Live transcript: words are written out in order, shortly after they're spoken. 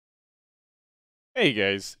Hey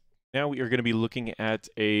guys, now we are going to be looking at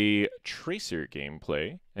a Tracer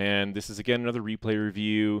gameplay, and this is again another replay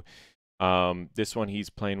review. This one he's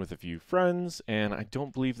playing with a few friends, and I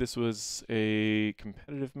don't believe this was a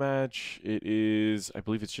competitive match. I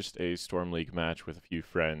believe it's just a Storm League match with a few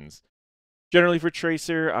friends. Generally for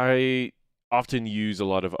Tracer, I often use a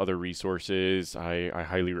lot of other resources. I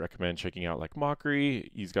highly recommend checking out like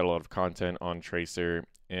Mockery. He's got a lot of content on Tracer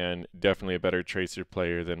and definitely a better Tracer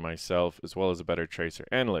player than myself, as well as a better Tracer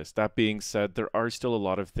analyst. That being said, there are still a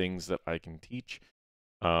lot of things that I can teach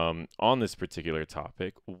on this particular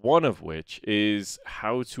topic, one of which is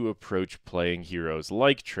how to approach playing heroes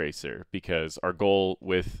like Tracer, because our goal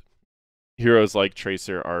with heroes like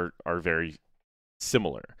Tracer are very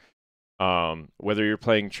similar. Whether you're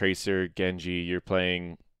playing Tracer, Genji, you're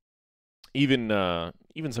playing even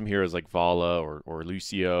some heroes like Vala or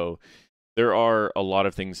Lucio, there are a lot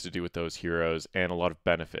of things to do with those heroes and a lot of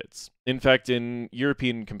benefits. In fact, in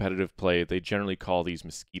European competitive play, they generally call these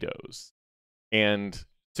mosquitoes. And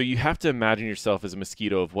so you have to imagine yourself as a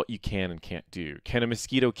mosquito of what you can and can't do. Can a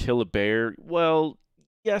mosquito kill a bear? Well,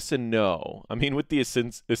 yes and no. I mean, with the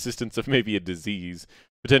assistance of maybe a disease,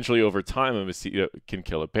 potentially over time, a mosquito can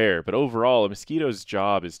kill a bear. But overall, a mosquito's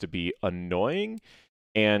job is to be annoying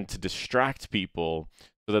and to distract people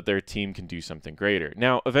so that their team can do something greater.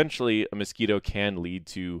 Now, eventually, a mosquito can lead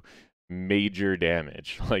to major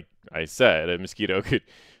damage. Like I said, a mosquito could.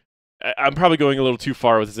 I'm probably going a little too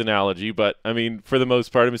far with this analogy, but I mean, for the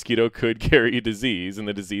most part, a mosquito could carry a disease, and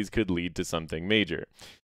the disease could lead to something major.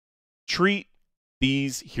 Treat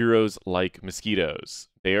these heroes like mosquitoes.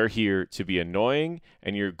 They are here to be annoying,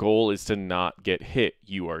 and your goal is to not get hit.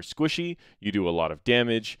 You are squishy, you do a lot of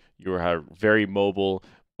damage, you are very mobile,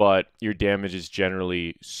 but your damage is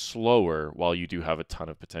generally slower. While you do have a ton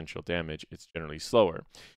of potential damage, it's generally slower.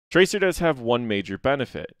 Tracer does have one major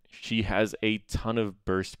benefit. She has a ton of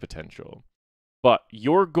burst potential. But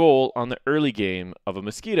your goal on the early game of a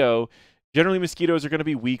mosquito, generally mosquitoes are going to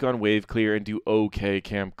be weak on wave clear and do okay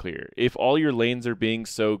camp clear. If all your lanes are being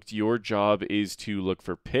soaked, your job is to look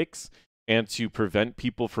for picks and to prevent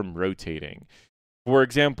people from rotating. For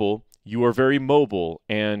example, you are very mobile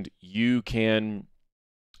and you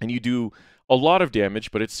do a lot of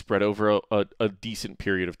damage, but it's spread over a decent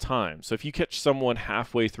period of time. So if you catch someone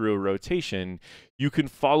halfway through a rotation, you can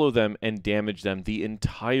follow them and damage them the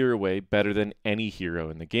entire way better than any hero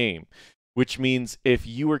in the game. Which means if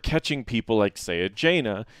you are catching people like, say, a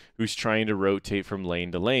Jaina, who's trying to rotate from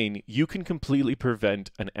lane to lane, you can completely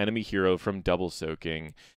prevent an enemy hero from double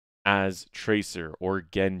soaking as Tracer or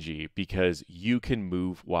Genji because you can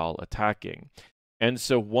move while attacking. And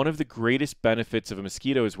so one of the greatest benefits of a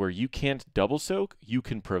mosquito is where you can't double soak, you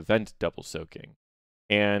can prevent double soaking.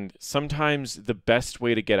 And sometimes the best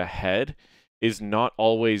way to get ahead is not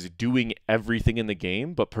always doing everything in the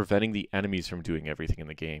game, but preventing the enemies from doing everything in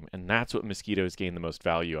the game. And that's what mosquitoes gain the most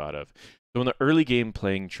value out of. So in the early game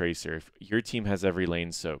playing Tracer, if your team has every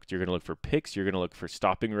lane soaked, you're going to look for picks, you're going to look for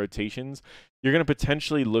stopping rotations, you're going to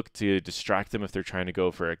potentially look to distract them if they're trying to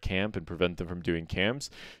go for a camp and prevent them from doing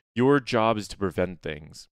camps. Your job is to prevent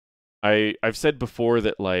things. I've said before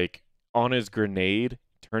that like Ana's grenade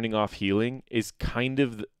turning off healing is kind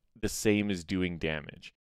of the same as doing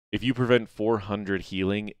damage. If you prevent 400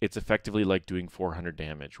 healing, it's effectively like doing 400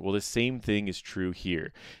 damage. Well, the same thing is true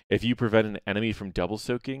here. If you prevent an enemy from double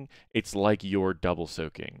soaking, it's like you're double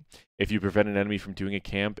soaking. If you prevent an enemy from doing a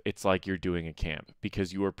camp, it's like you're doing a camp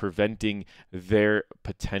because you are preventing their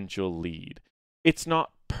potential lead. It's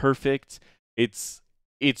not perfect. It's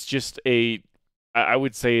just I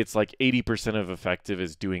would say it's like 80% of effective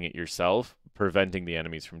is doing it yourself, preventing the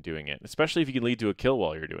enemies from doing it, especially if you can lead to a kill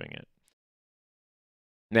while you're doing it.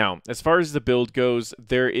 Now, as far as the build goes,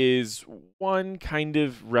 there is one kind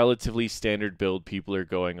of relatively standard build people are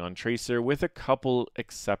going on Tracer with a couple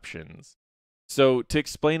exceptions. So to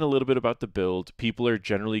explain a little bit about the build, people are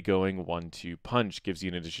generally going 1-2 punch, gives you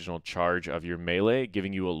an additional charge of your melee,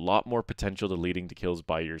 giving you a lot more potential to leading to kills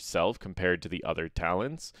by yourself compared to the other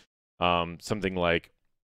talents. Something like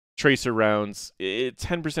Tracer rounds,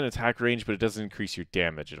 10% attack range, but it doesn't increase your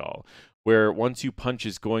damage at all. Where 1-2 punch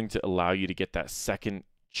is going to allow you to get that second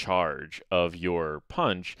charge of your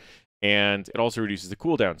punch, and it also reduces the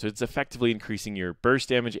cooldown. So it's effectively increasing your burst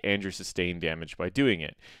damage and your sustained damage by doing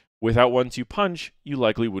it. Without 1-2 punch, you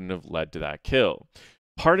likely wouldn't have led to that kill.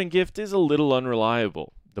 Parting gift is a little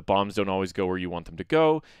unreliable. The bombs don't always go where you want them to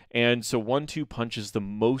go, and so 1-2 punch is the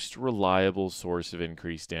most reliable source of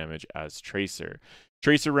increased damage as Tracer.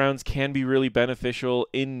 Tracer rounds can be really beneficial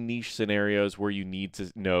in niche scenarios where you need to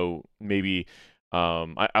know maybe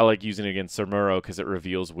I like using it against Samuro because it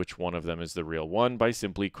reveals which one of them is the real one by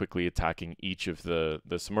simply quickly attacking each of the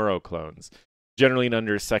Samuro clones. Generally, in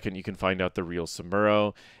under a second, you can find out the real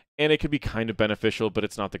Samuro, and it could be kind of beneficial, but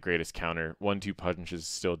it's not the greatest counter. 1-2 punch is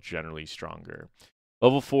still generally stronger.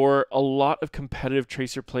 Level 4, a lot of competitive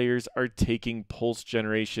Tracer players are taking Pulse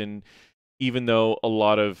Generation, even though a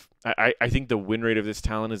lot of... I think the win rate of this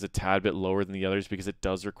talent is a tad bit lower than the others because it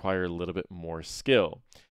does require a little bit more skill.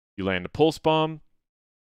 You land a Pulse Bomb,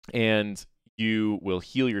 and you will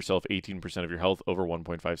heal yourself 18% of your health over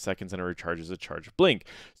 1.5 seconds, and it recharges a charge of Blink.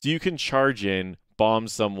 So you can charge in, bomb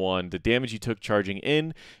someone, the damage you took charging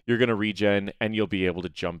in, you're going to regen, and you'll be able to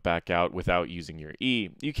jump back out without using your E.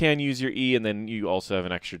 You can use your E, and then you also have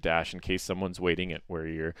an extra dash in case someone's waiting at where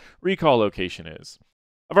your recall location is.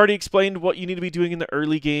 I've already explained what you need to be doing in the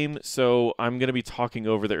early game, so I'm going to be talking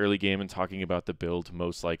over the early game and talking about the build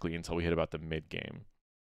most likely until we hit about the mid game.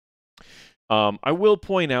 I will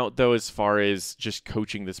point out, though, as far as just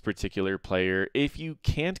coaching this particular player, if you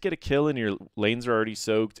can't get a kill and your lanes are already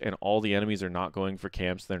soaked and all the enemies are not going for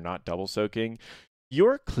camps, they're not double soaking,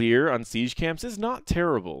 your clear on siege camps is not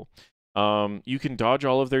terrible. You can dodge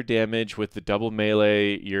all of their damage with the double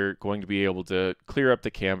melee. You're going to be able to clear up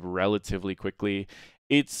the camp relatively quickly.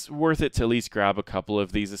 It's worth it to at least grab a couple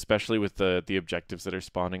of these, especially with the objectives that are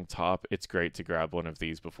spawning top. It's great to grab one of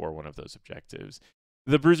these before one of those objectives.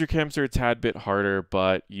 The bruiser camps are a tad bit harder,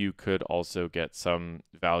 but you could also get some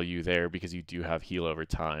value there because you do have heal over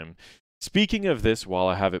time. Speaking of this, while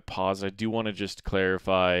I have it paused, I do want to just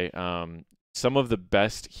clarify some of the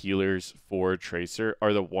best healers for Tracer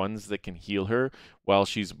are the ones that can heal her while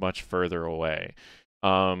she's much further away.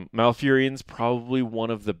 Malfurion's probably one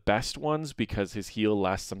of the best ones because his heal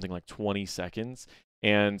lasts something like 20 seconds.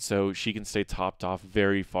 And so she can stay topped off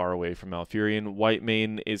very far away from Malfurion.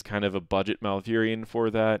 Whitemane is kind of a budget Malfurion for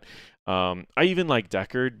that. I even like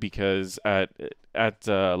Deckard because at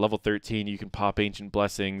level 13 you can pop Ancient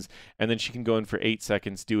Blessings, and then she can go in for 8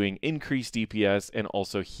 seconds doing increased DPS and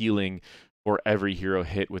also healing for every hero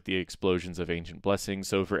hit with the explosions of Ancient Blessings.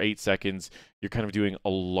 So for 8 seconds, you're kind of doing a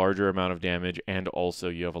larger amount of damage, and also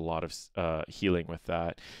you have a lot of healing with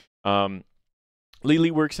that.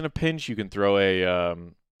 Lily works in a pinch. You can throw a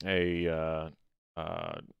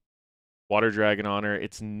water dragon on her.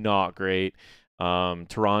 It's not great.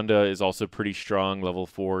 Tyrande is also pretty strong. Level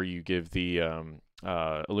 4, you give the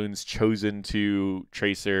Elun's Chosen to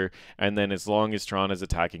Tracer, and then as long as Tyrande is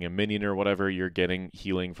attacking a minion or whatever, you're getting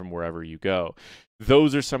healing from wherever you go.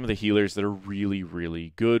 Those are some of the healers that are really,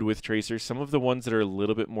 really good with Tracer. Some of the ones that are a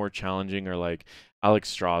little bit more challenging are like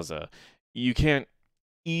Alexstrasza. You can't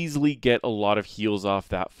easily get a lot of heals off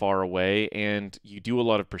that far away, and you do a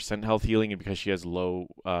lot of percent health healing, and because she has low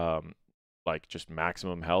like just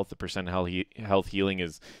maximum health, the percent health healing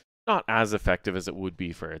is not as effective as it would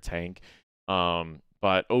be for a tank.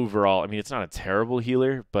 But overall, I mean, it's not a terrible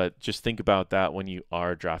healer, but just think about that when you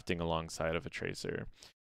are drafting alongside of a Tracer.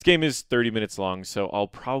 This game is 30 minutes long, so I'll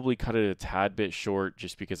probably cut it a tad bit short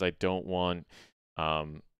just because I don't want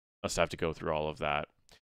us to have to go through all of that.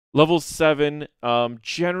 Level 7,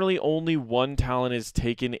 generally only one talent is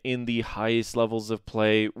taken in the highest levels of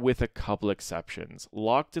play, with a couple exceptions.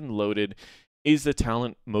 Locked and Loaded is the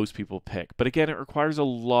talent most people pick, but again, it requires a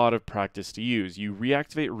lot of practice to use. You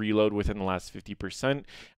reactivate reload within the last 50%, and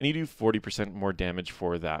you do 40% more damage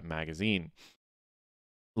for that magazine.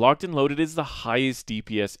 Locked and Loaded is the highest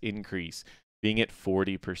DPS increase, being at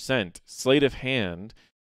 40%. Sleight of Hand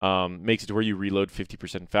makes it to where you reload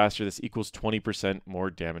 50% faster. This equals 20% more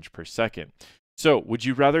damage per second. So, would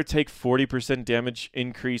you rather take 40% damage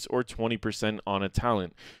increase or 20% on a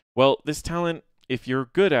talent? Well, this talent, if you're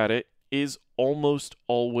good at it, is almost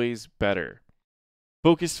always better.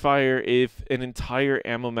 Focused Fire, if an entire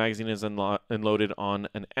ammo magazine is unloaded on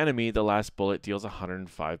an enemy, the last bullet deals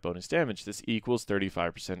 105 bonus damage. This equals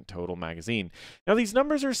 35% total magazine. Now, these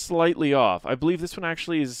numbers are slightly off. I believe this one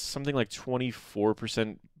actually is something like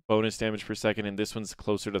 24% bonus damage per second, and this one's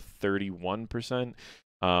closer to 31%.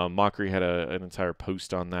 Mockery had an entire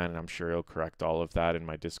post on that, and I'm sure he'll correct all of that in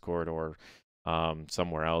my Discord or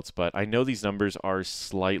somewhere else. But I know these numbers are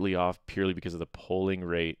slightly off purely because of the polling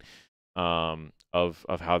rate of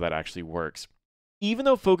how that actually works. Even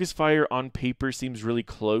though Focus Fire on paper seems really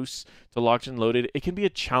close to Locked and Loaded, it can be a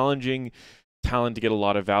challenging talent to get a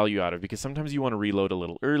lot of value out of, because sometimes you want to reload a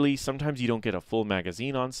little early, sometimes you don't get a full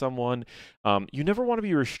magazine on someone. You never want to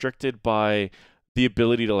be restricted by the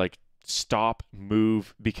ability to like stop,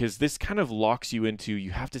 move, because this kind of locks you into,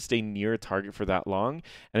 you have to stay near a target for that long,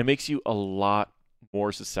 and it makes you a lot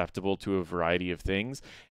more susceptible to a variety of things.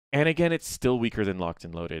 And again, it's still weaker than Locked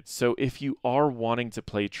and Loaded. So if you are wanting to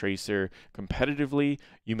play Tracer competitively,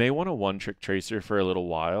 you may want a one-trick Tracer for a little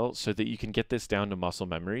while so that you can get this down to muscle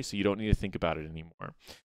memory so you don't need to think about it anymore.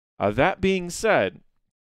 That being said,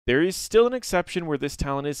 there is still an exception where this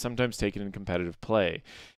talent is sometimes taken in competitive play,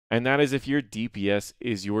 and that is if your DPS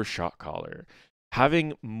is your shot caller.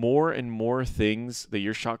 Having more and more things that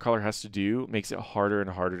your shot caller has to do makes it harder and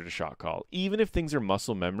harder to shot call. Even if things are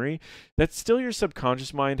muscle memory, that's still your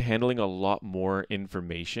subconscious mind handling a lot more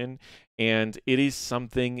information, and it is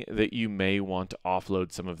something that you may want to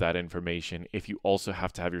offload some of that information if you also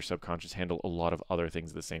have to have your subconscious handle a lot of other things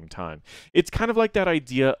at the same time. It's kind of like that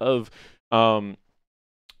idea of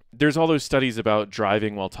there's all those studies about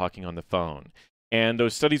driving while talking on the phone. And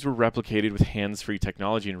those studies were replicated with hands-free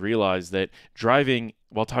technology and realized that driving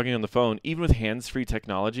while talking on the phone, even with hands-free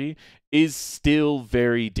technology, is still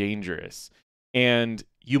very dangerous. And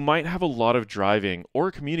you might have a lot of driving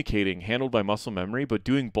or communicating handled by muscle memory, but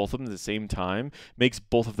doing both of them at the same time makes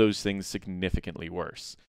both of those things significantly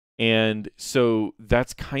worse. And so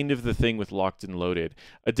that's kind of the thing with Locked and Loaded.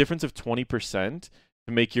 A difference of 20%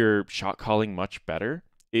 to make your shot calling much better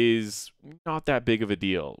is not that big of a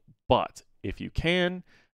deal. But if you can,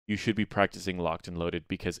 you should be practicing Locked and Loaded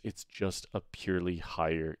because it's just a purely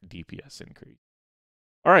higher DPS increase.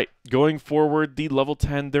 All right, going forward, the level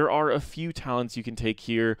 10, there are a few talents you can take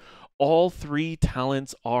here. All 3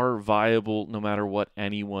 talents are viable no matter what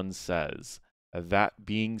anyone says. That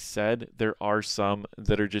being said, there are some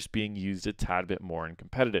that are just being used a tad bit more in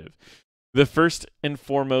competitive. The first and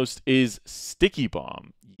foremost is Sticky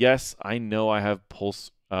Bomb. Yes, I know I have Pulse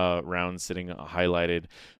rounds sitting highlighted,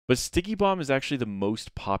 but Sticky Bomb is actually the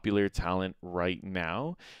most popular talent right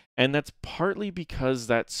now, and that's partly because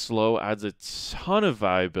that slow adds a ton of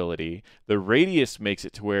viability. The radius makes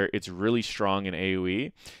it to where it's really strong in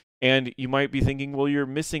AoE, and you might be thinking, well, you're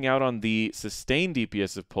missing out on the sustained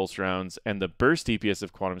DPS of Pulse rounds and the burst DPS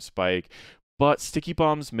of Quantum Spike, but Sticky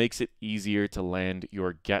Bombs makes it easier to land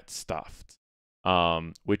your Get Stuffed,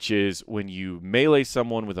 which is when you melee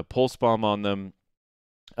someone with a Pulse Bomb on them.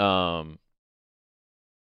 I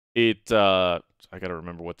gotta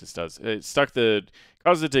remember what this does. It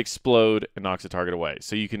causes it to explode and knocks the target away.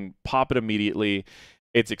 So you can pop it immediately.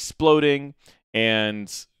 It's exploding,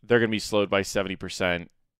 and they're gonna be slowed by 70%,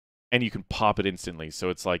 and you can pop it instantly. So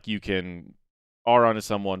it's like you can R onto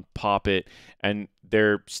someone, pop it, and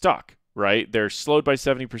they're stuck. Right? They're slowed by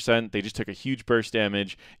 70%. They just took a huge burst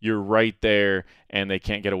damage. You're right there, and they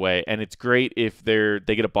can't get away. And it's great if they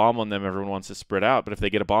get a bomb on them, everyone wants to spread out. But if they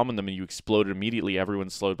get a bomb on them and you explode it immediately,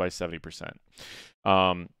 everyone's slowed by 70%.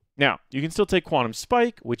 Now, you can still take Quantum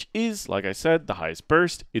Spike, which is, like I said, the highest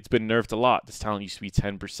burst. It's been nerfed a lot. This talent used to be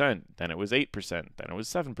 10%. Then it was 8%. Then it was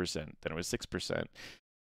 7%. Then it was 6%.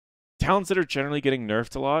 Talents that are generally getting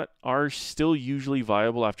nerfed a lot are still usually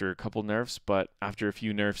viable after a couple nerfs, but after a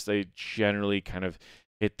few nerfs, they generally kind of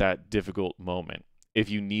hit that difficult moment. If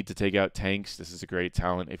you need to take out tanks, this is a great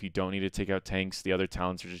talent. If you don't need to take out tanks, the other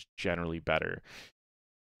talents are just generally better.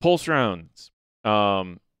 Pulse rounds.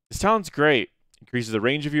 This talent's great. Increases the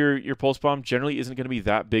range of your pulse bomb. Generally isn't going to be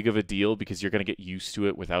that big of a deal because you're going to get used to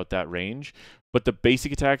it without that range. But the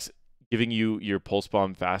basic attacks giving you your pulse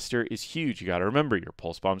bomb faster is huge. You got to remember your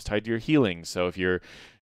pulse bomb's tied to your healing. So if you're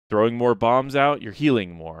throwing more bombs out, you're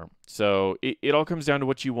healing more. So it all comes down to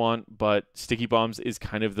what you want, but Sticky Bombs is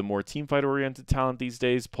kind of the more teamfight oriented talent these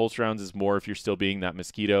days. Pulse rounds is more if you're still being that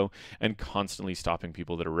mosquito and constantly stopping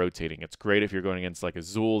people that are rotating. It's great if you're going against like a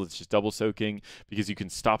Zool that's just double soaking because you can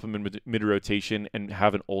stop him in mid rotation and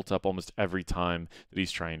have an ult up almost every time that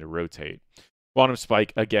he's trying to rotate. Quantum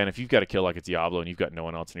Spike, again, if you've got a kill like a Diablo and you've got no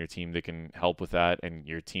one else in your team that can help with that and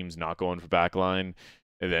your team's not going for backline,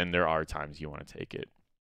 then there are times you want to take it.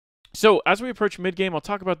 So as we approach mid-game, I'll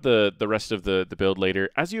talk about the rest of the build later.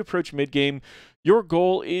 As you approach mid-game, your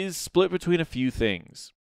goal is split between a few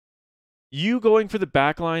things. You going for the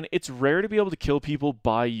backline, it's rare to be able to kill people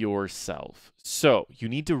by yourself. So you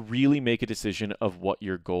need to really make a decision of what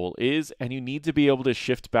your goal is, and you need to be able to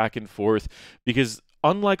shift back and forth because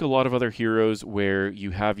unlike a lot of other heroes where you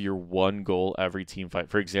have your one goal every team fight,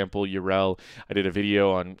 for example, Yrel, I did a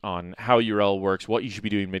video on how Yrel works, what you should be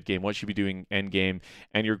doing mid-game, what you should be doing end-game,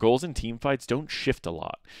 and your goals in team fights don't shift a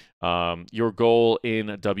lot. Your goal in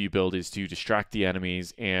a W build is to distract the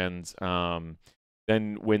enemies and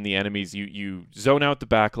then when the enemies, you zone out the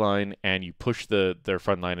backline and you push their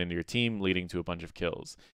front line into your team, leading to a bunch of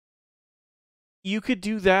kills. You could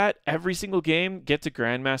do that every single game, get to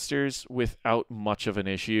Grandmasters without much of an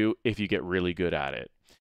issue if you get really good at it.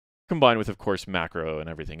 Combined with, of course, macro and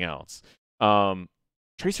everything else.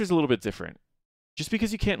 Tracer's a little bit different. Just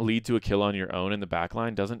because you can't lead to a kill on your own in the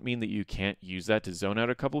backline doesn't mean that you can't use that to zone out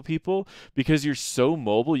a couple people, because you're so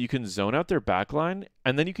mobile, you can zone out their backline,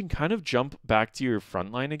 and then you can kind of jump back to your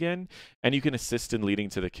front line again, and you can assist in leading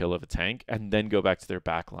to the kill of a tank, and then go back to their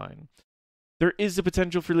backline. There is the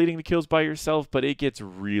potential for leading to kills by yourself, but it gets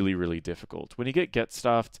really, really difficult. When you get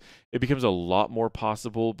stuffed, it becomes a lot more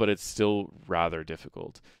possible, but it's still rather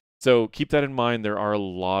difficult. So keep that in mind. There are a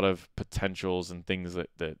lot of potentials and things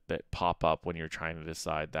that pop up when you're trying to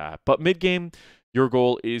decide that. But mid-game, your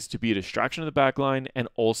goal is to be a distraction of the backline and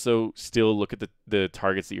also still look at the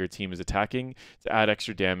targets that your team is attacking to add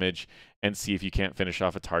extra damage and see if you can't finish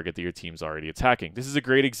off a target that your team's already attacking. This is a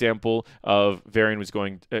great example of Varian was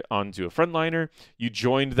going onto a frontliner. You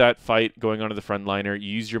joined that fight going onto the frontliner. You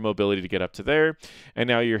used your mobility to get up to there, and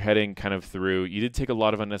now you're heading kind of through. You did take a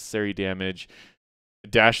lot of unnecessary damage.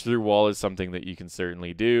 Dash through wall is something that you can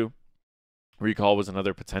certainly do. Recall was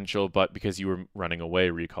another potential, but because you were running away,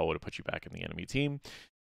 recall would have put you back in the enemy team,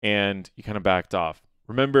 and you kind of backed off.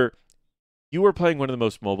 Remember, you are playing one of the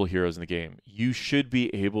most mobile heroes in the game. You should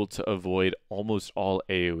be able to avoid almost all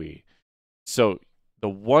AoE. So the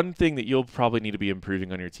one thing that you'll probably need to be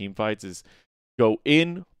improving on your team fights is go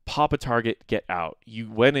in, pop a target, get out.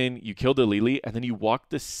 You went in, you killed a Lily, and then you walked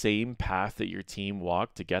the same path that your team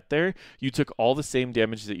walked to get there. You took all the same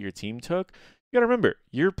damage that your team took. You gotta remember,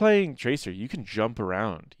 you're playing Tracer. You can jump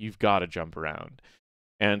around. You've got to jump around.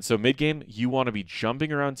 And so mid-game, you want to be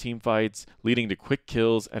jumping around team fights, leading to quick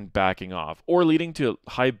kills and backing off, or leading to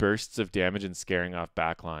high bursts of damage and scaring off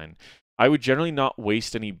backline. I would generally not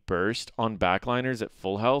waste any burst on backliners at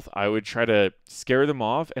full health. I would try to scare them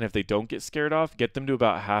off, and if they don't get scared off, get them to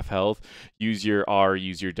about half health, use your R,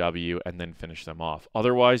 use your W, and then finish them off.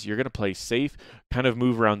 Otherwise, you're going to play safe, kind of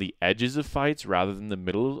move around the edges of fights rather than the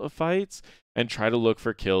middle of fights, and try to look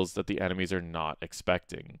for kills that the enemies are not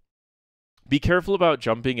expecting. Be careful about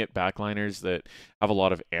jumping at backliners that have a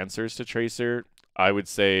lot of answers to Tracer. I would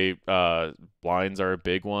say blinds are a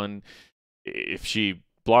big one. If she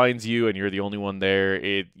blinds you and you're the only one there,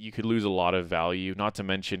 you could lose a lot of value. Not to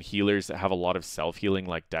mention healers that have a lot of self-healing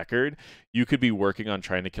like Deckard. You could be working on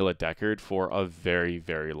trying to kill a Deckard for a very,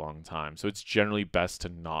 very long time. So it's generally best to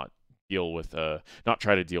not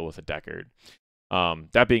try to deal with a Deckard.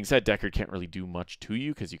 That being said, Deckard can't really do much to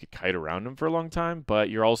you because you could kite around him for a long time, but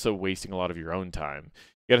you're also wasting a lot of your own time.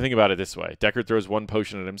 You gotta think about it this way. Deckard throws one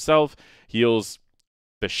potion at himself, heals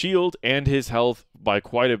the shield and his health by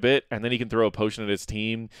quite a bit, and then he can throw a potion at his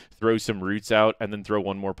team, throw some roots out, and then throw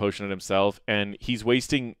one more potion at himself, and he's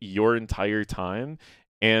wasting your entire time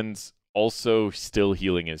and also still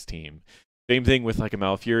healing his team. Same thing with like a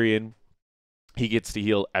Malfurion. He gets to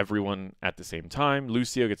heal everyone at the same time.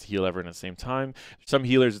 Lucio gets to heal everyone at the same time. Some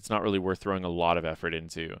healers, it's not really worth throwing a lot of effort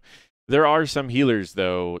into. There are some healers,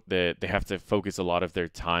 though, that they have to focus a lot of their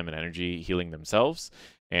time and energy healing themselves.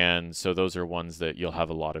 And so those are ones that you'll have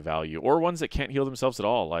a lot of value. Or ones that can't heal themselves at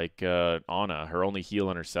all, like Ana. Her only heal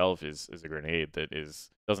on herself is a grenade that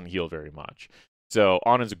doesn't heal very much. So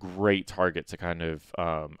Ana's a great target to kind of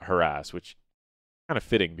harass, which is kind of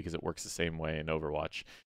fitting because it works the same way in Overwatch.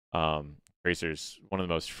 Tracer's one of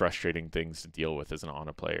the most frustrating things to deal with as an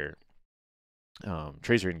Ana player.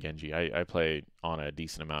 Tracer and Genji. I play Ana a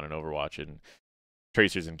decent amount in Overwatch, and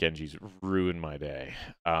Tracers and Genjis ruin my day.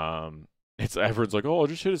 Everyone's like, oh, I'll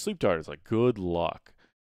just hit a sleep dart. It's like, good luck,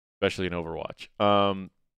 especially in Overwatch.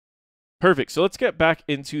 Perfect. So let's get back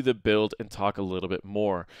into the build and talk a little bit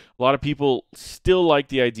more. A lot of people still like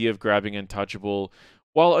the idea of grabbing Untouchable.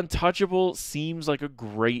 While Untouchable seems like a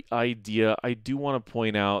great idea, I do want to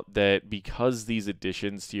point out that because these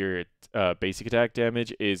additions to your basic attack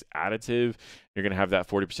damage is additive, you're going to have that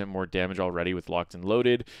 40% more damage already with Locked and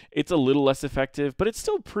Loaded. It's a little less effective, but it's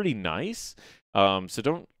still pretty nice.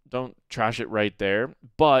 So don't trash it right there.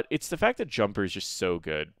 But it's the fact that Jumper is just so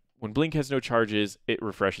good. When Blink has no charges, it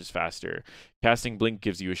refreshes faster. Casting Blink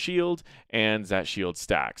gives you a shield, and that shield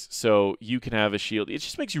stacks. So you can have a shield. It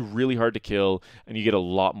just makes you really hard to kill, and you get a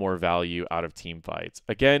lot more value out of team fights.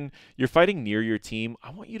 Again, you're fighting near your team.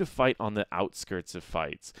 I want you to fight on the outskirts of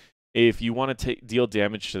fights. If you want to deal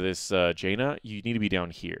damage to this Jaina, you need to be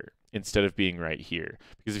down here instead of being right here.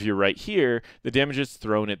 Because if you're right here, the damage that's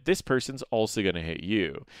thrown at this person's also going to hit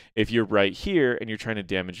you. If you're right here and you're trying to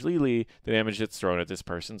damage Lily, the damage that's thrown at this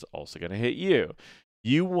person's also going to hit you.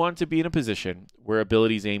 You want to be in a position where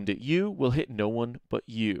abilities aimed at you will hit no one but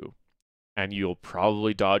you. And you'll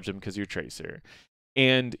probably dodge them because you're Tracer.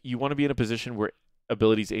 And you want to be in a position where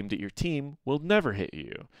abilities aimed at your team will never hit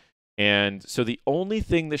you. And so the only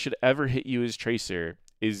thing that should ever hit you as Tracer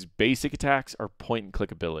is basic attacks or point and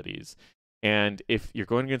click abilities. And if you're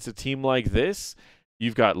going against a team like this,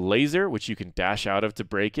 You've got laser, which you can dash out of to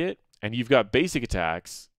break it, and you've got basic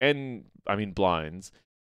attacks, and I mean blinds.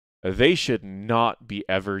 They should not be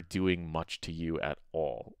ever doing much to you at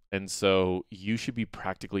all. And so you should be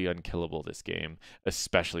practically unkillable this game,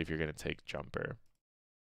 especially if you're going to take jumper.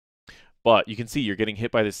 But you can see you're getting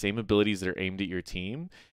hit by the same abilities that are aimed at your team,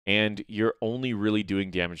 and you're only really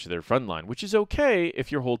doing damage to their front line, which is okay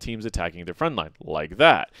if your whole team's attacking their front line, like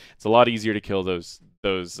that. It's a lot easier to kill those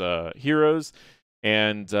heroes,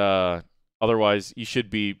 and otherwise you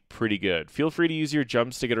should be pretty good. Feel free to use your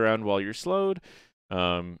jumps to get around while you're slowed.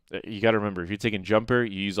 You got to remember, if you're taking jumper,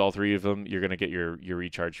 you use all 3 of them, you're going to get your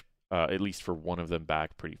recharge, at least for 1 of them,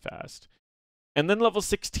 back pretty fast. And then level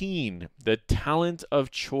 16, the talent of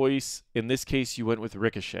choice. In this case, you went with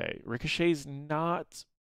Ricochet. Ricochet's not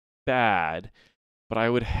bad, but I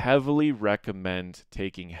would heavily recommend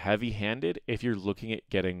taking heavy-handed if you're looking at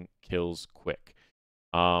getting kills quick.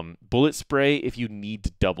 Bullet spray if you need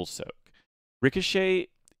to double soak. Ricochet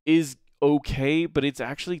is okay, but it's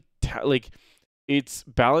actually it's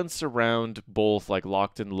balanced around both like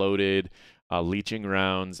locked and loaded, leeching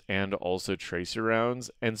rounds, and also tracer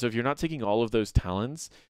rounds. And so if you're not taking all of those talents,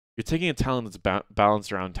 you're taking a talent that's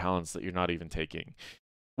balanced around talents that you're not even taking.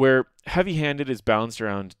 Where heavy-handed is balanced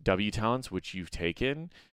around W talents, which you've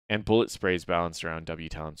taken, and bullet spray is balanced around W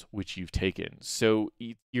talents, which you've taken. So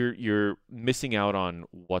you're missing out on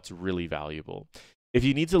what's really valuable. If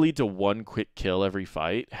you need to lead to 1 quick kill every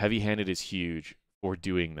fight, heavy-handed is huge for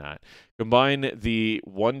doing that. Combine the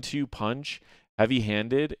 1-2 punch,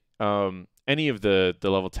 heavy-handed, any of the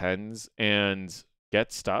level 10s, and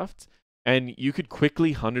get stuffed, and you could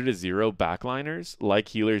quickly 100-0 backliners, like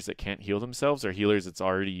healers that can't heal themselves or healers that's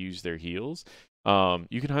already used their heals.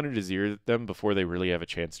 You can 100-0 them before they really have a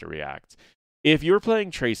chance to react. If you're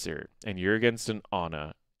playing Tracer and you're against an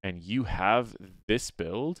Ana and you have this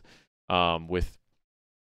build with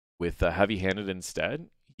heavy-handed instead,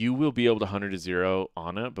 you will be able to 100-0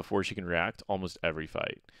 Ana before she can react almost every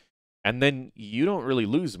fight. And then you don't really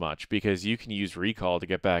lose much because you can use recall to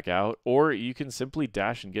get back out, or you can simply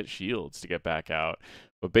dash and get shields to get back out.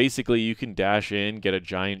 But basically, you can dash in, get a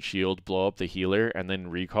giant shield, blow up the healer, and then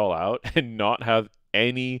recall out and not have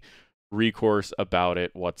any recourse about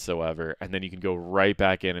it whatsoever. And then you can go right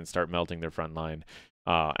back in and start melting their front line,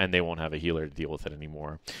 and they won't have a healer to deal with it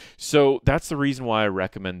anymore. So that's the reason why I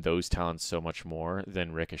recommend those talents so much more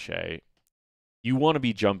than Ricochet. You want to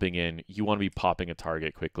be jumping in, you want to be popping a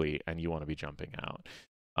target quickly, and you want to be jumping out.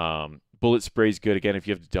 Bullet spray's good, again, if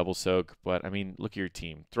you have to double soak, but, I mean, look at your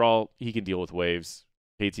team. Thrall, he can deal with waves.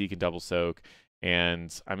 KT can double soak,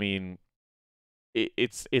 and, I mean,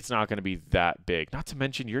 it's not going to be that big. Not to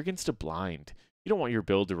mention, you're against a blind. You don't want your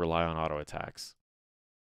build to rely on auto attacks.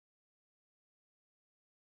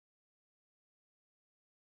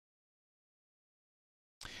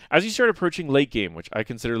 As you start approaching late game, which I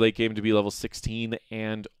consider late game to be level 16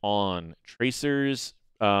 and on, Tracer's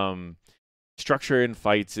structure in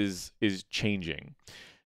fights is changing.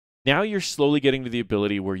 Now you're slowly getting to the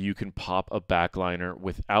ability where you can pop a backliner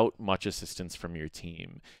without much assistance from your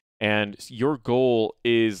team. And your goal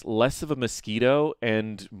is less of a mosquito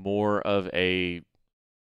and more of a,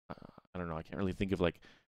 I don't know, I can't really think of I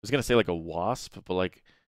was going to say like a wasp, but like,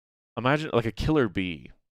 imagine like a killer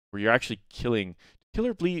bee, where you're actually killing.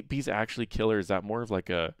 Killer bees actually killer? Is that more of like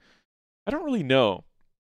a... I don't really know.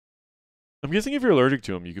 I'm guessing if you're allergic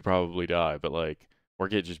to them, you could probably die, but like... Or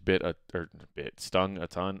get just stung a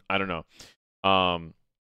ton. I don't know.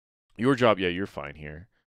 Your job, yeah, you're fine here.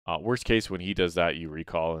 Worst case, when he does that, you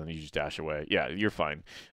recall and you just dash away. Yeah, you're fine.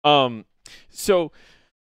 So...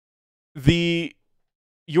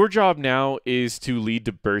 Your job now is to lead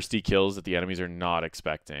to bursty kills that the enemies are not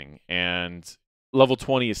expecting. And... level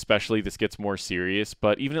 20 especially, this gets more serious,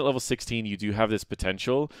 but even at level 16, you do have this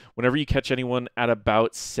potential. Whenever you catch anyone at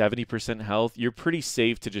about 70% health, you're pretty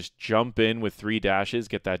safe to just jump in with 3 dashes,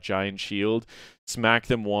 get that giant shield, smack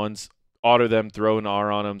them once, auto them, throw an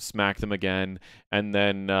R on them, smack them again, and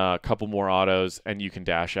then a couple more autos, and you can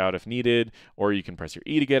dash out if needed, or you can press your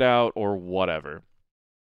E to get out, or whatever.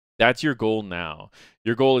 That's your goal now.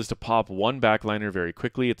 Your goal is to pop 1 backliner very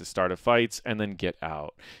quickly at the start of fights and then get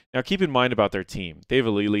out. Now keep in mind about their team. They have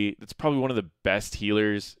a Lily that's probably one of the best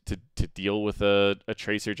healers to deal with a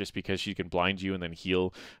Tracer, just because she can blind you and then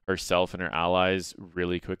heal herself and her allies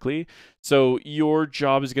really quickly. So your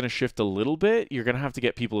job is going to shift a little bit. You're going to have to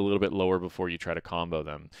get people a little bit lower before you try to combo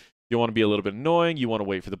them. You want to be a little bit annoying. You want to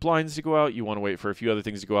wait for the blinds to go out. You want to wait for a few other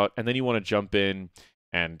things to go out. And then you want to jump in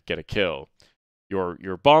and get a kill.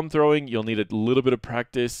 Your bomb throwing, you'll need a little bit of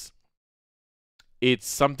practice. it's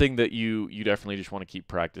something that you definitely just want to keep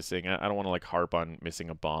practicing. I don't want to like harp on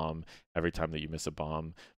missing a bomb every time that you miss a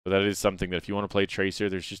bomb, but that is something that if you want to play Tracer,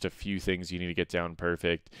 there's just a few things you need to get down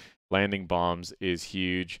perfect. Landing bombs is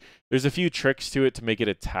huge. There's a few tricks to it to make it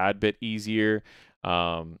a tad bit easier,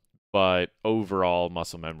 but overall,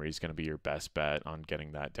 muscle memory is going to be your best bet on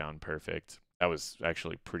getting that down perfect. That was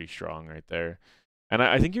actually pretty strong right there. And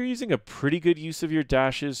I think you're using a pretty good use of your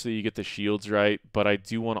dashes so you get the shields right, but I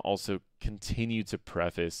do want to also continue to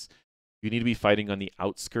preface you need to be fighting on the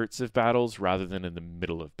outskirts of battles rather than in the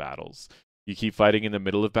middle of battles. You keep fighting in the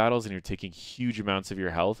middle of battles and you're taking huge amounts of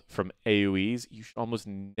your health from AoEs. You should almost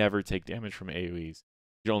never take damage from AoEs.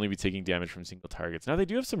 You should only be taking damage from single targets. Now, they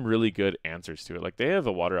do have some really good answers to it. Like, they have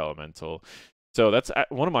a water elemental. So that's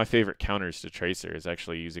one of my favorite counters to Tracer is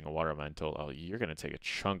actually using a water elemental. Oh, you're going to take a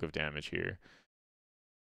chunk of damage here.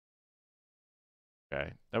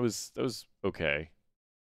 Okay, that was okay.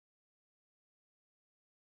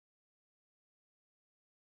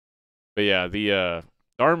 But yeah, the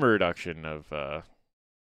armor reduction of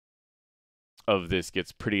this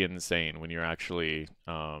gets pretty insane when you're actually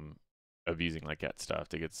abusing like get stuff.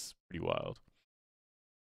 It gets pretty wild.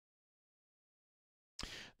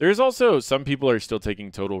 There's also some people are still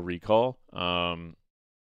taking total recall,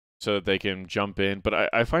 so that they can jump in.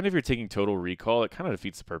 But I find if you're taking total recall, it kind of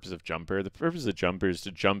defeats the purpose of jumper. The purpose of jumper is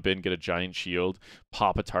to jump in, get a giant shield,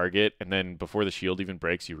 pop a target, and then before the shield even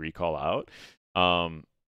breaks, you recall out.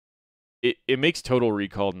 It makes total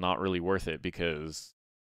recall not really worth it because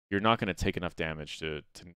you're not going to take enough damage to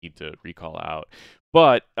need to recall out.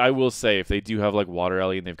 But I will say, if they do have like Water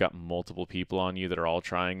Ellie and they've got multiple people on you that are all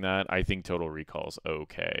trying that, I think total recall's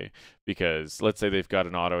okay. Because let's say they've got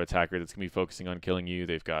an auto attacker that's going to be focusing on killing you.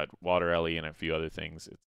 They've got Water Ellie and a few other things.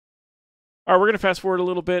 All right, we're going to fast forward a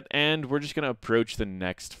little bit, and we're just going to approach the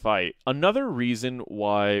next fight. Another reason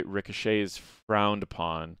why Ricochet is frowned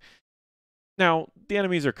upon. Now, the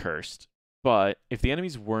enemies are cursed, but if the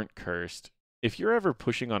enemies weren't cursed, if you're ever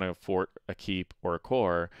pushing on a fort, a keep, or a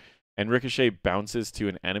core, and Ricochet bounces to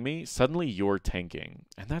an enemy, suddenly you're tanking.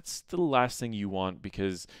 And that's the last thing you want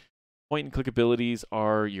because point and click abilities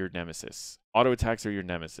are your nemesis. Auto attacks are your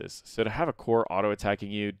nemesis. So to have a core auto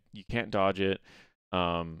attacking you, you can't dodge it.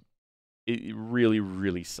 It really,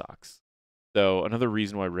 really sucks. So another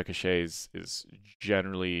reason why Ricochet is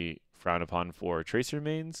generally frowned upon for Tracer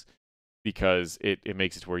mains because it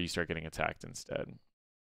makes it to where you start getting attacked instead.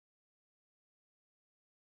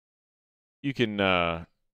 You can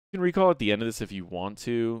recall at the end of this if you want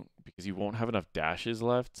to, because you won't have enough dashes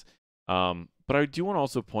left. But I do want to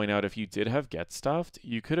also point out if you did have Get Stuffed,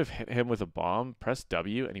 you could have hit him with a bomb, press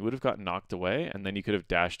W, and he would have gotten knocked away, and then you could have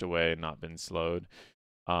dashed away and not been slowed.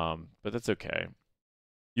 But that's okay.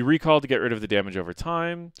 You recall to get rid of the damage over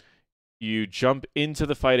time. You jump into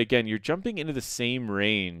the fight again. You're jumping into the same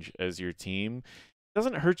range as your team. It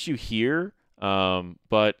doesn't hurt you here,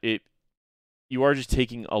 but you are just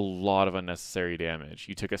taking a lot of unnecessary damage.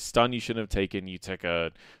 You took a stun you shouldn't have taken. You took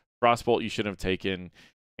a frostbolt you shouldn't have taken.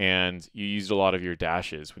 And you used a lot of your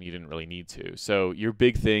dashes when you didn't really need to. So your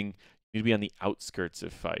big thing, you need to be on the outskirts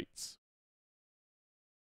of fights.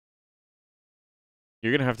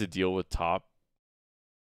 You're going to have to deal with top.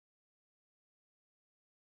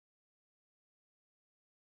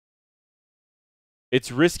 It's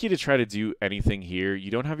risky to try to do anything here.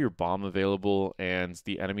 You don't have your bomb available, and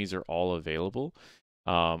the enemies are all available.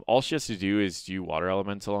 All she has to do is do Water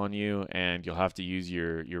Elemental on you, and you'll have to use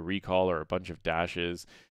your recall or a bunch of dashes,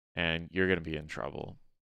 and you're going to be in trouble.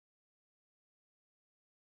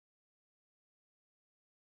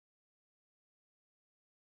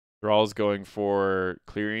 Thrall's going for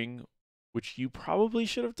clearing, which you probably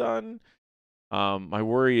should have done. My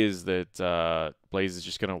worry is that Blaze is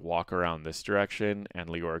just going to walk around this direction, and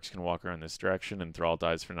Leoric's going to walk around this direction, and Thrall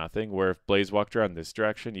dies for nothing. Where if Blaze walked around this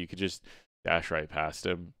direction, you could just dash right past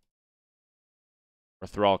him. Or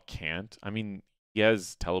Thrall can't. I mean, he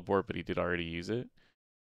has teleport, but he did already use it.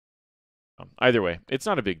 Either way, it's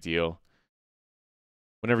not a big deal.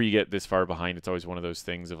 Whenever you get this far behind, it's always one of those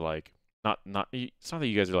things of like, it's not that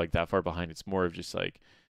you guys are like that far behind. It's more of just like,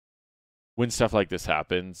 when stuff like this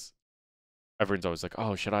happens, everyone's always like,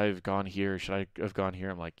 oh, should I have gone here? Should I have gone here?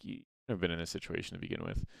 I'm like, you've never been in this situation to begin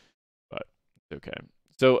with, but it's okay.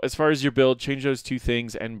 So as far as your build, change those two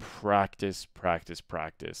things and practice, practice,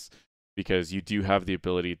 practice, because you do have the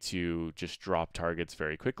ability to just drop targets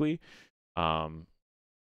very quickly.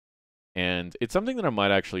 And it's something that I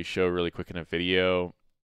might actually show really quick in a video.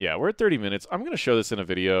 Yeah, we're at 30 minutes. I'm going to show this in a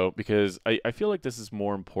video because I feel like this is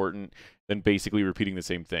more important than basically repeating the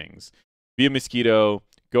same things. Be a mosquito,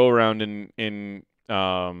 go around in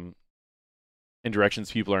in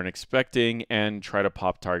directions people aren't expecting and try to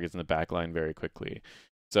pop targets in the backline very quickly.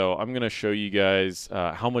 So I'm going to show you guys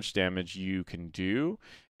how much damage you can do,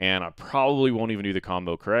 and I probably won't even do the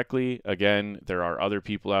combo correctly. Again, there are other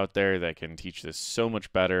people out there that can teach this so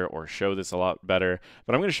much better or show this a lot better,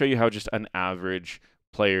 but I'm going to show you how just an average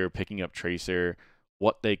player picking up Tracer,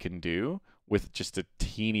 what they can do with just a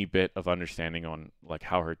teeny bit of understanding on like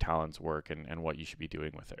how her talents work and what you should be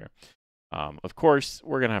doing with her. Of course,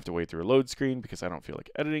 we're going to have to wait through a load screen because I don't feel like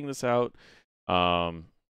editing this out.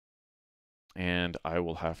 And I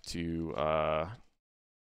will have to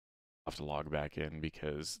log back in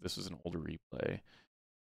because this was an older replay.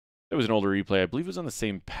 It was an older replay. I believe it was on the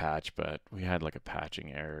same patch, but we had like a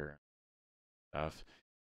patching error stuff.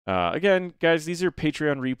 Again, guys, these are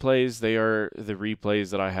Patreon replays. They are the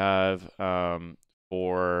replays that I have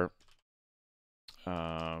for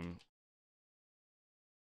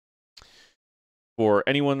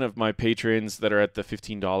any one of my patrons that are at the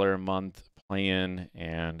 $15 a month plan,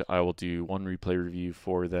 and I will do one replay review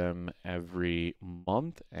for them every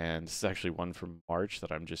month. And this is actually one from March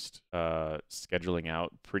that I'm just scheduling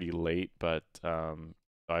out pretty late, but I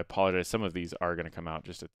apologize. Some of these are going to come out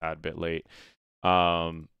just a tad bit late.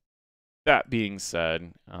 That being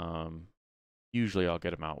said, usually I'll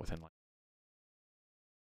get them out within like,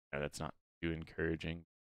 that's not too encouraging.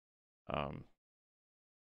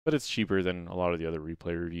 But it's cheaper than a lot of the other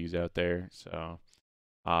replay reviews out there. So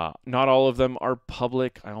not all of them are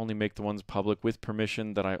public. I only make the ones public with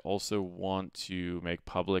permission that I also want to make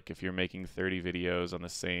public. If you're making 30 videos on the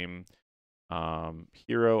same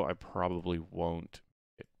hero, I probably won't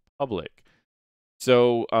make it public.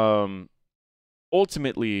 So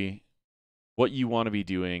ultimately, what you want to be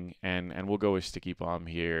doing, and we'll go with Sticky Bomb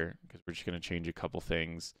here because we're just going to change a couple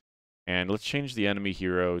things. And let's change the enemy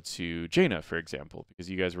hero to Jaina, for example, because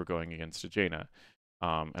you guys were going against a Jaina.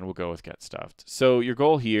 And we'll go with Get Stuffed. So your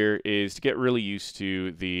goal here is to get really used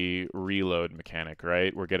to the reload mechanic,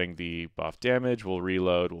 right? We're getting the buff damage, we'll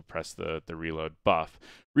reload, we'll press the reload buff.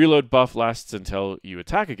 Reload buff lasts until you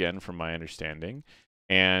attack again, from my understanding.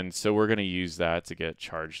 And so we're going to use that to get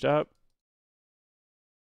charged up.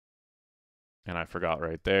 And I forgot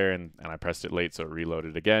right there, and I pressed it late, so it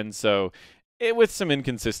reloaded again. So with some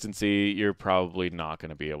inconsistency, you're probably not going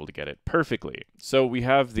to be able to get it perfectly. So we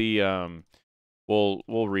have the,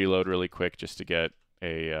 we'll reload really quick just to get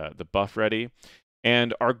the buff ready.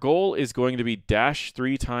 And our goal is going to be dash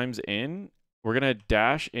 3 times in. We're going to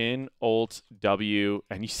dash in, ult, W,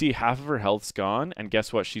 and you see half of her health's gone. And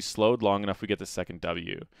guess what? She's slowed long enough we get the second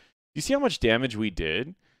W. You see how much damage we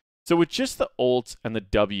did? So with just the ult and the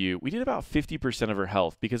W, we did about 50% of her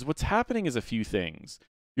health, because what's happening is a few things.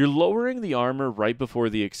 You're lowering the armor right before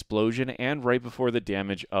the explosion and right before the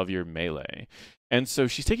damage of your melee. And so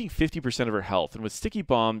she's taking 50% of her health. And with Sticky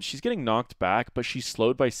Bomb, she's getting knocked back, but she's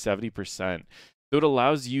slowed by 70%. So it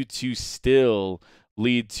allows you to still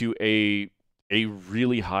lead to a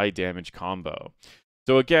really high damage combo.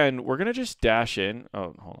 So again, we're going to just dash in.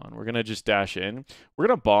 Oh, hold on. We're going to just dash in. We're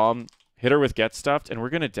going to bomb, hit her with Get Stuffed, and we're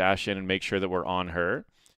going to dash in and make sure that we're on her.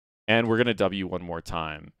 And we're going to W one more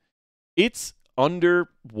time. It's under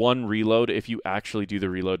 1 reload if you actually do the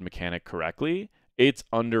reload mechanic correctly. It's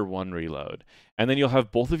under 1 reload. And then you'll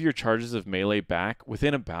have both of your charges of melee back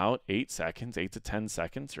within about 8 seconds, 8 to 10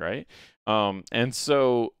 seconds, right? And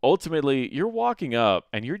so ultimately, you're walking up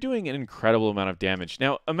and you're doing an incredible amount of damage.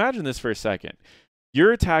 Now, imagine this for a second.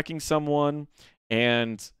 You're attacking someone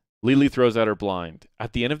and Lily throws out her blind.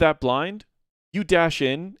 At the end of that blind, you dash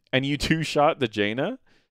in and you 2-shot the Jaina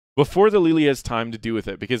before the Lily has time to do with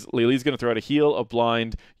it, because Lily's going to throw out a heal, a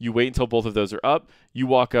blind. You wait until both of those are up. You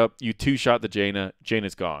walk up, you 2-shot the Jaina.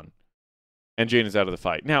 Jaina's gone. And Jaina's out of the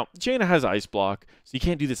fight. Now, Jaina has Ice Block, so you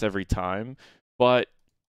can't do this every time. But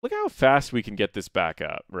look how fast we can get this back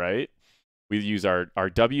up, right? We use our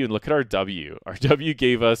W, and look at our W. Our W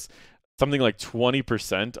gave us something like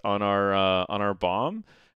 20% on our bomb.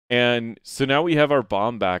 And so now we have our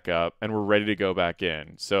bomb back up, and we're ready to go back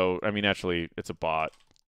in. So, I mean, actually, it's a bot.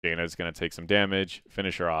 Jaina's going to take some damage,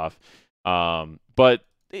 finish her off. But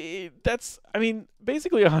that's, I mean,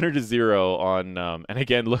 basically 100 to 0 on, and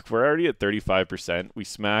again, look, we're already at 35%. We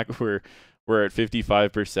smack, we're at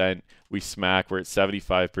 55%. We smack, we're at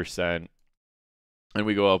 75%. And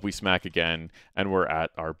we go up, we smack again, and we're at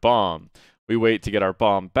our bomb. We wait to get our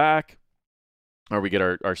bomb back, or we get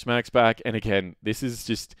our smacks back. And again, this is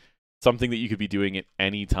just something that you could be doing at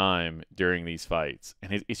any time during these fights.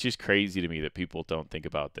 And it's just crazy to me that people don't think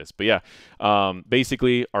about this. But yeah,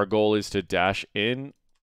 basically our goal is to dash in,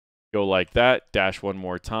 go like that, dash one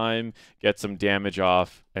more time, get some damage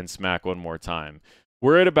off, and smack one more time.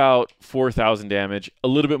 We're at about 4,000 damage, a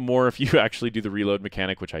little bit more if you actually do the reload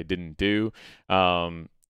mechanic, which I didn't do.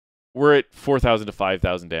 We're at 4,000 to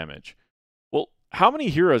 5,000 damage. Well, how many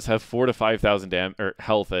heroes have 4 to 5,000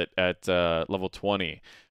 health at level 20?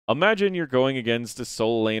 Imagine you're going against a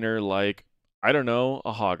solo laner like, I don't know,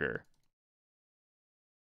 a Hogger.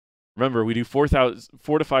 Remember, we do 4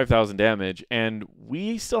 to 5,000 damage, and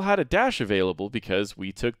we still had a dash available because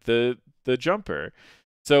we took the jumper.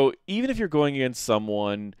 So even if you're going against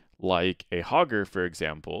someone like a Hogger, for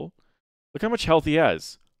example, look how much health he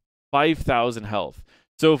has. 5,000 health.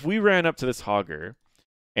 So if we ran up to this Hogger,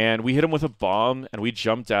 and we hit him with a bomb, and we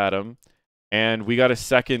jumped at him, and we got a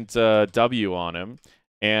second W on him,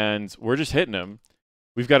 and we're just hitting him,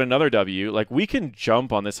 we've got another W. Like, we can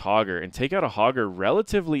jump on this Hogger and take out a Hogger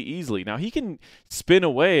relatively easily. Now, he can spin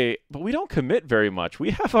away, but we don't commit very much.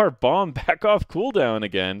 We have our bomb back off cooldown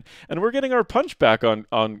again, and we're getting our punch back on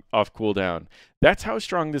off cooldown. That's how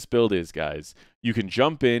strong this build is, guys. You can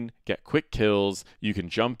jump in, get quick kills, you can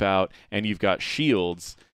jump out, and you've got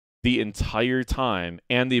shields the entire time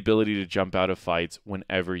and the ability to jump out of fights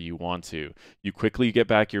whenever you want to. You quickly get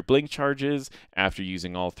back your blink charges after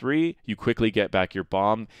using all 3. You quickly get back your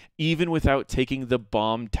bomb, even without taking the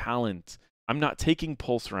bomb talent. I'm not taking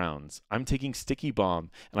pulse rounds. I'm taking sticky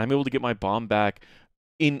bomb, and I'm able to get my bomb back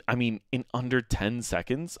in under 10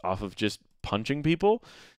 seconds off of just punching people.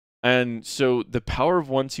 And so the power of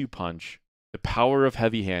 1-2 punch, the power of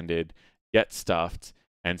heavy-handed, get stuffed,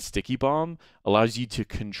 and sticky bomb allows you to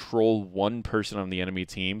control one person on the enemy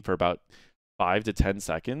team for about 5 to 10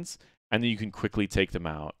 seconds, and then you can quickly take them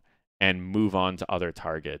out and move on to other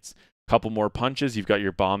targets. Couple more punches, you've got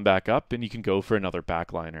your bomb back up, and you can go for another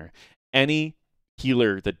backliner. Any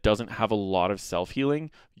healer that doesn't have a lot of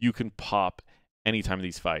self-healing, you can pop anytime of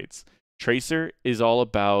these fights. Tracer is all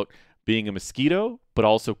about being a mosquito, but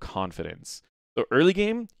also confidence. So early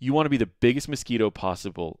game, you want to be the biggest mosquito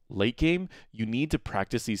possible. Late game, you need to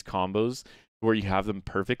practice these combos where you have them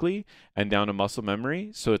perfectly and down to muscle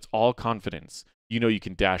memory, so it's all confidence. You know you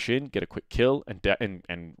can dash in, get a quick kill,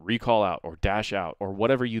 and recall out, or dash out, or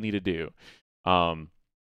whatever you need to do.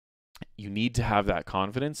 You need to have that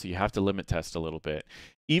confidence, so you have to limit test a little bit.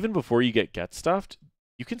 Even before you get stuffed,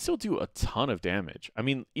 you can still do a ton of damage. I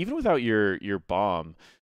mean, even without your bomb.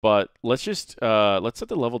 But let's set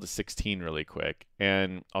the level to 16 really quick,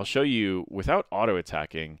 and I'll show you, without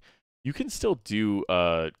auto-attacking, you can still do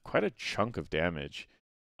quite a chunk of damage.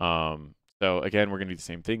 So again, we're going to do the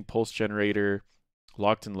same thing. Pulse generator,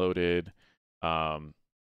 locked and loaded.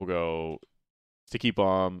 We'll go sticky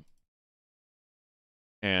bomb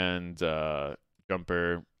and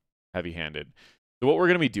jumper, heavy-handed. So what we're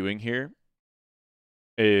going to be doing here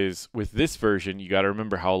is, with this version, you got to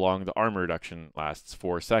remember how long the armor reduction lasts.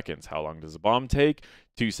 4 seconds. How long does the bomb take?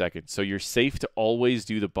 2 seconds. So you're safe to always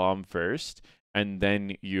do the bomb first and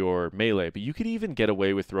then your melee. But you could even get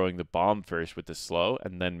away with throwing the bomb first with the slow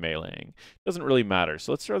and then meleeing. Doesn't really matter.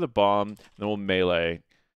 So let's throw the bomb, and then we'll melee,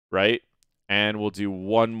 right? And we'll do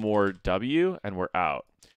one more W, and we're out.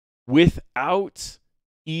 Without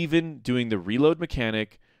even doing the reload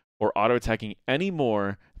mechanic or auto-attacking any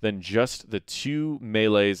more than just the 2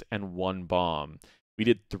 melees and 1 bomb. We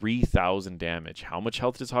did 3,000 damage. How much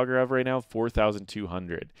health does Hogger have right now?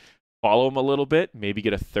 4,200. Follow him a little bit, maybe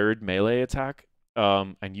get a 3rd melee attack,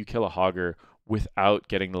 and you kill a Hogger without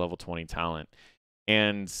getting the level 20 talent.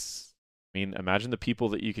 And, I mean, imagine the people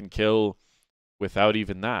that you can kill without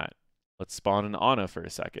even that. Let's spawn an Ana for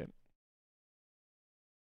a second.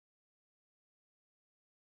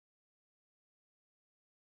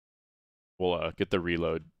 We'll get the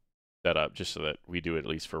reload set up just so that we do it at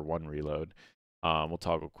least for 1 reload. We'll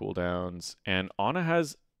toggle cooldowns. And Ana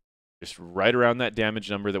has just right around that damage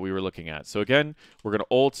number that we were looking at. So again, we're going to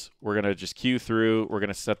ult. We're going to just queue through. We're going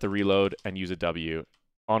to set the reload and use a W.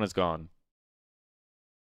 Ana's gone.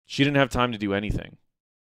 She didn't have time to do anything.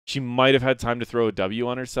 She might have had time to throw a W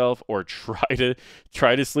on herself or try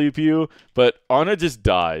to sleep you, but Ana just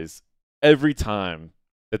dies every time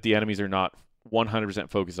that the enemies are not 100%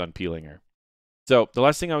 focused on peeling her. So the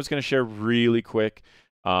last thing I was going to share really quick,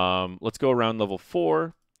 let's go around level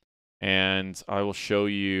 4, and I will show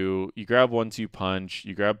you. You grab 1-2 punch,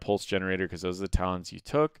 you grab pulse generator because those are the talents you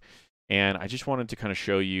took, and I just wanted to kind of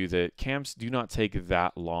show you that camps do not take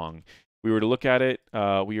that long. If we were to look at it,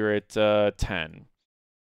 we were at 10.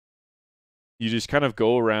 You just kind of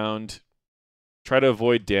go around, try to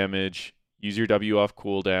avoid damage, use your W off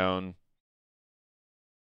cooldown.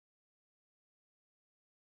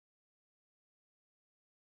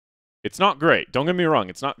 It's not great. Don't get me wrong.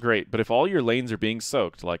 It's not great. But if all your lanes are being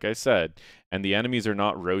soaked, like I said, and the enemies are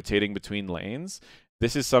not rotating between lanes,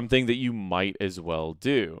 this is something that you might as well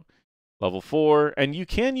do. Level 4, and you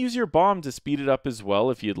can use your bomb to speed it up as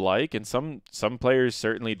well if you'd like, and some players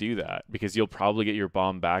certainly do that because you'll probably get your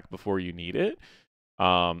bomb back before you need it.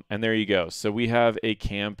 And there you go. So we have a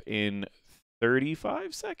camp in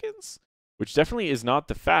 35 seconds, which definitely is not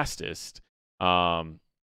the fastest,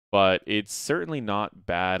 but it's certainly not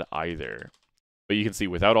bad either. But you can see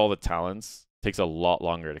without all the talents, it takes a lot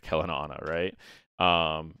longer to kill an Ana, right?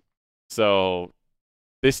 So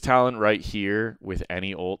this talent right here with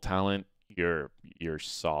any ult talent, you're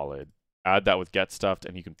solid. Add that with get stuffed,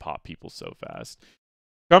 and you can pop people so fast.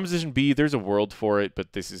 Composition B, there's a world for it,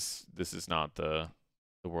 but this is not the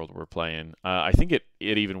world we're playing. I think it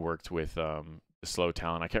even worked with the slow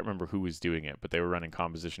talent. I can't remember who was doing it, but they were running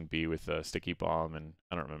Composition B with a sticky bomb, and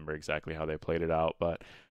I don't remember exactly how they played it out. But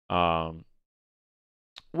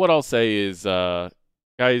what I'll say is,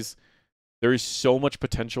 guys, there is so much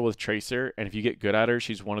potential with Tracer, and if you get good at her,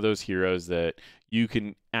 she's one of those heroes that you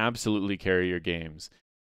can absolutely carry your games.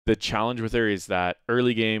 The challenge with her is that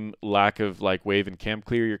early game lack of like wave and camp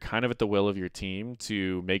clear, you're kind of at the will of your team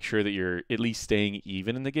to make sure that you're at least staying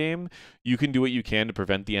even in the game. You can do what you can to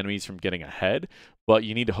prevent the enemies from getting ahead, but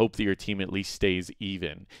you need to hope that your team at least stays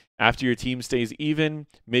even. After your team stays even,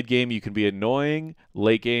 mid game you can be annoying,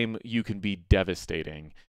 late game you can be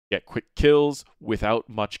devastating. Get quick kills without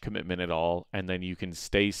much commitment at all, and then you can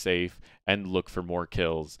stay safe and look for more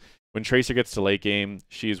kills. When Tracer gets to late game,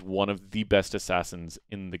 she is one of the best assassins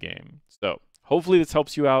in the game. So hopefully this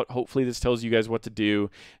helps you out. Hopefully this tells you guys what to do.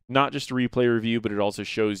 Not just a replay review, but it also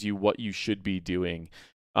shows you what you should be doing.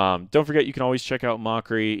 Don't forget, you can always check out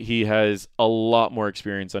Mockery. He has a lot more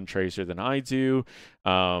experience on Tracer than I do.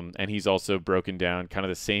 And he's also broken down kind of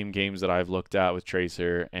the same games that I've looked at with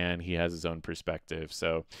Tracer, and he has his own perspective.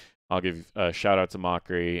 So I'll give a shout out to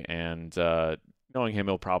Mockery, and knowing him,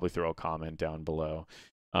 he'll probably throw a comment down below.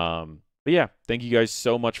 But yeah, thank you guys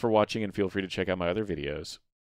so much for watching, and feel free to check out my other videos.